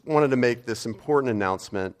wanted to make this important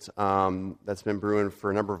announcement that's been brewing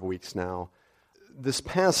for a number of weeks now. This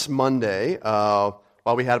past Monday,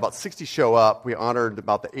 while we had about 60 show up, we honored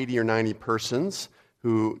about the 80 or 90 persons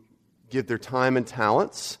who give their time and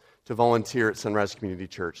talents to volunteer at Sunrise Community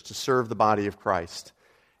Church to serve the body of Christ.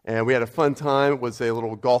 And we had a fun time. It was a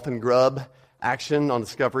little golf and grub action on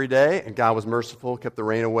Discovery Day, and God was merciful, kept the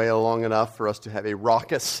rain away long enough for us to have a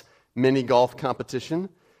raucous mini golf competition,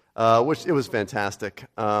 which it was fantastic.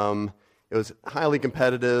 It was highly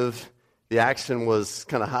competitive. The action was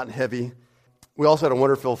kind of hot and heavy. We also had a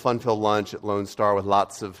wonderful, fun-filled lunch at Lone Star with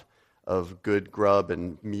lots of good grub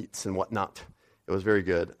and meats and whatnot. It was very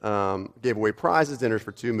good. Gave away prizes, dinners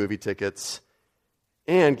for 2, movie tickets,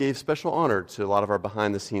 and gave special honor to a lot of our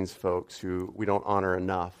behind-the-scenes folks who we don't honor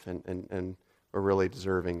enough and are really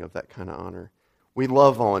deserving of that kind of honor. We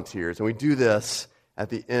love volunteers, and we do this at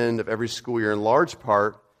the end of every school year in large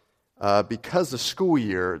part because the school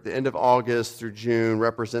year, the end of August through June,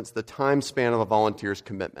 represents the time span of a volunteer's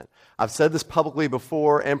commitment. I've said this publicly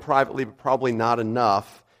before and privately, but probably not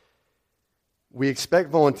enough. We expect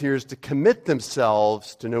volunteers to commit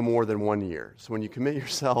themselves to no more than 1 year. So when you commit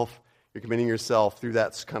yourself, you're committing yourself through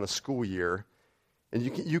that kind of school year. And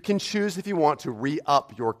you can choose if you want to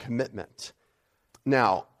re-up your commitment.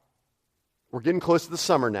 Now, we're getting close to the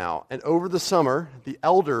summer now. And over the summer, the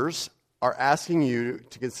elders are asking you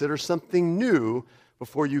to consider something new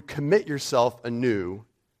before you commit yourself anew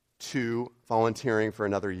to volunteering for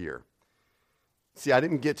another year. See, I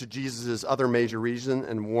didn't get to Jesus' other major reason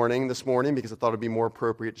and warning this morning because I thought it would be more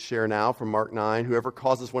appropriate to share now from Mark 9. Whoever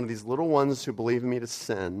causes one of these little ones who believe in me to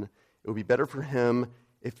sin, it would be better for him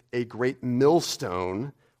if a great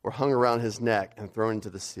millstone were hung around his neck and thrown into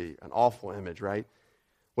the sea. An awful image, right?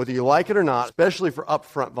 Whether you like it or not, especially for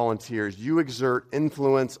upfront volunteers, you exert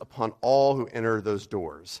influence upon all who enter those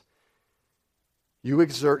doors. You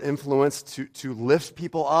exert influence to lift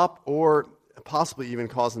people up or possibly even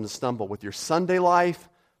cause them to stumble with your Sunday life,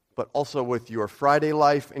 but also with your Friday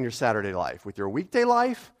life and your Saturday life, with your weekday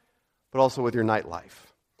life, but also with your night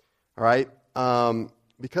life. All right?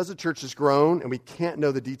 Because the church has grown and we can't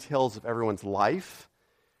know the details of everyone's life,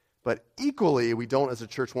 but equally, we don't as a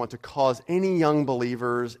church want to cause any young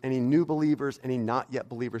believers, any new believers, any not yet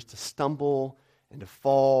believers to stumble and to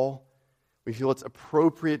fall. We feel it's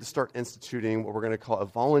appropriate to start instituting what we're going to call a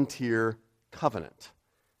volunteer covenant,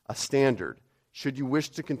 a standard, should you wish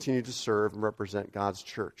to continue to serve and represent God's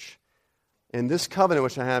church. And this covenant,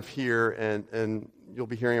 which I have here, and you'll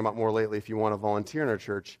be hearing about more lately if you want to volunteer in our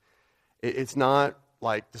church, it's not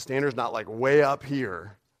like, the standard's not like way up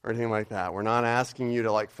here or anything like that. We're not asking you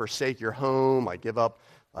to like forsake your home, like give up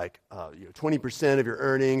like 20% of your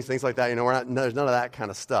earnings, things like that. There's none of that kind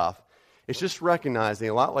of stuff. It's just recognizing,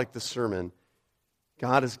 a lot like the sermon,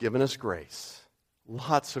 God has given us grace,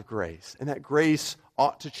 lots of grace, and that grace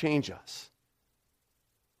ought to change us.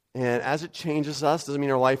 And as it changes us, doesn't mean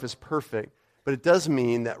our life is perfect, but it does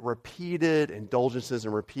mean that repeated indulgences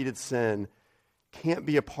and repeated sin can't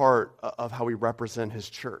be a part of how we represent His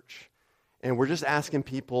church. And we're just asking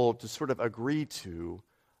people to sort of agree to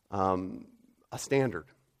a standard,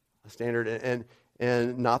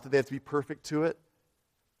 and not that they have to be perfect to it,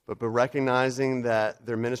 but recognizing that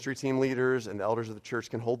their ministry team leaders and the elders of the church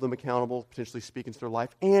can hold them accountable, potentially speak into their life,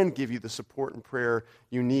 and give you the support and prayer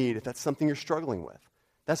you need if that's something you're struggling with.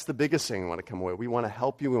 That's the biggest thing we want to come away. We want to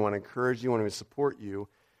help you. We want to encourage you. We want to support you.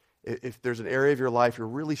 If there's an area of your life you're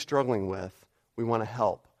really struggling with, we want to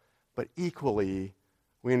help. But equally,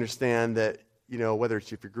 we understand that, whether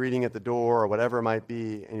it's if you're greeting at the door or whatever it might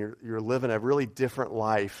be, and you're living a really different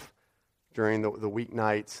life during the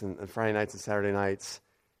weeknights and Friday nights and Saturday nights,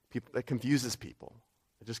 that confuses people.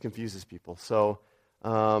 It just confuses people. So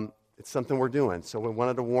it's something we're doing. So we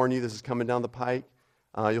wanted to warn you, this is coming down the pike.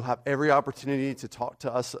 You'll have every opportunity to talk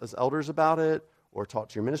to us as elders about it or talk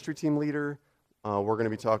to your ministry team leader. We're going to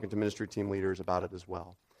be talking to ministry team leaders about it as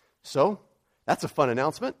well. So that's a fun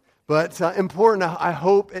announcement, but important. I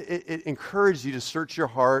hope it encouraged you to search your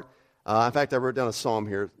heart. In fact, I wrote down a psalm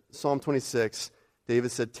here. Psalm 26,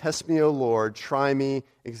 David said, "Test me, O Lord, try me,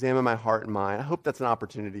 examine my heart and mind." I hope that's an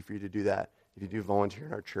opportunity for you to do that if you do volunteer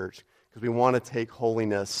in our church, because we want to take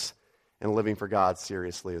holiness and living for God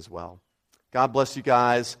seriously as well. God bless you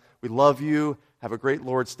guys. We love you. Have a great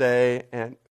Lord's Day, and